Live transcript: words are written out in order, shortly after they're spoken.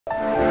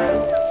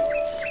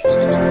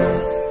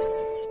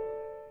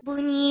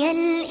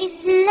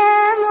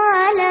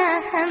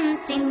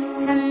Thank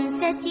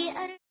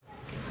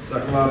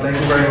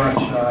you very much,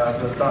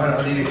 Dawah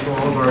Ali, to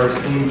all of our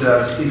esteemed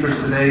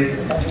speakers today.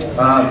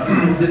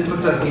 This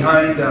puts us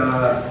behind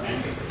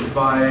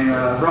by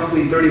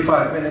roughly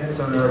 35 minutes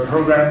on our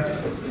program,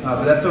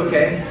 but that's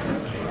okay.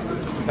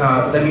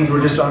 That means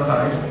we're just on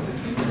time.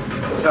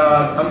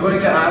 I'm going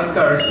to ask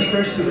our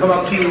speakers to come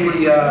up to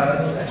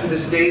the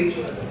stage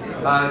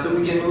so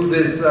we can move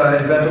this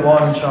event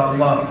along,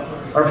 inshallah.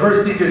 Our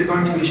first speaker is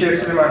going to be Sheikh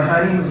Suleiman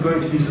Hani, who's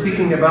going to be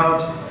speaking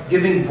about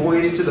giving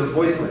voice to the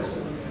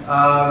voiceless.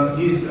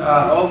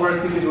 All of our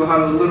speakers will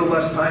have a little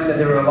less time than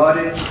they were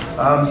allotted,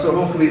 so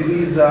hopefully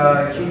please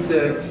keep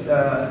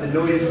the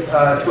noise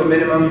to a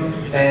minimum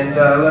and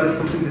let us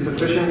complete this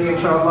efficiently,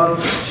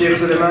 inshallah. Sheikh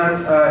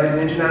Suleiman is an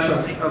international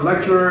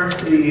lecturer,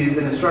 he is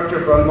an instructor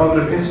for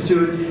Al-Maghrib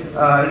Institute,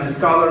 he's a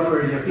scholar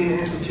for Yaqeen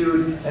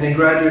Institute, and a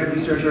graduate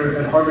researcher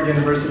at Harvard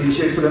University.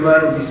 Sheikh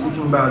Suleiman will be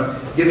speaking about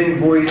giving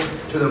voice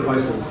to the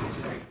voiceless.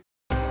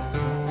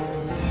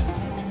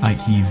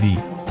 ITV,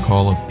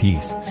 Call of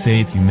Peace,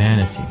 Save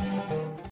Humanity.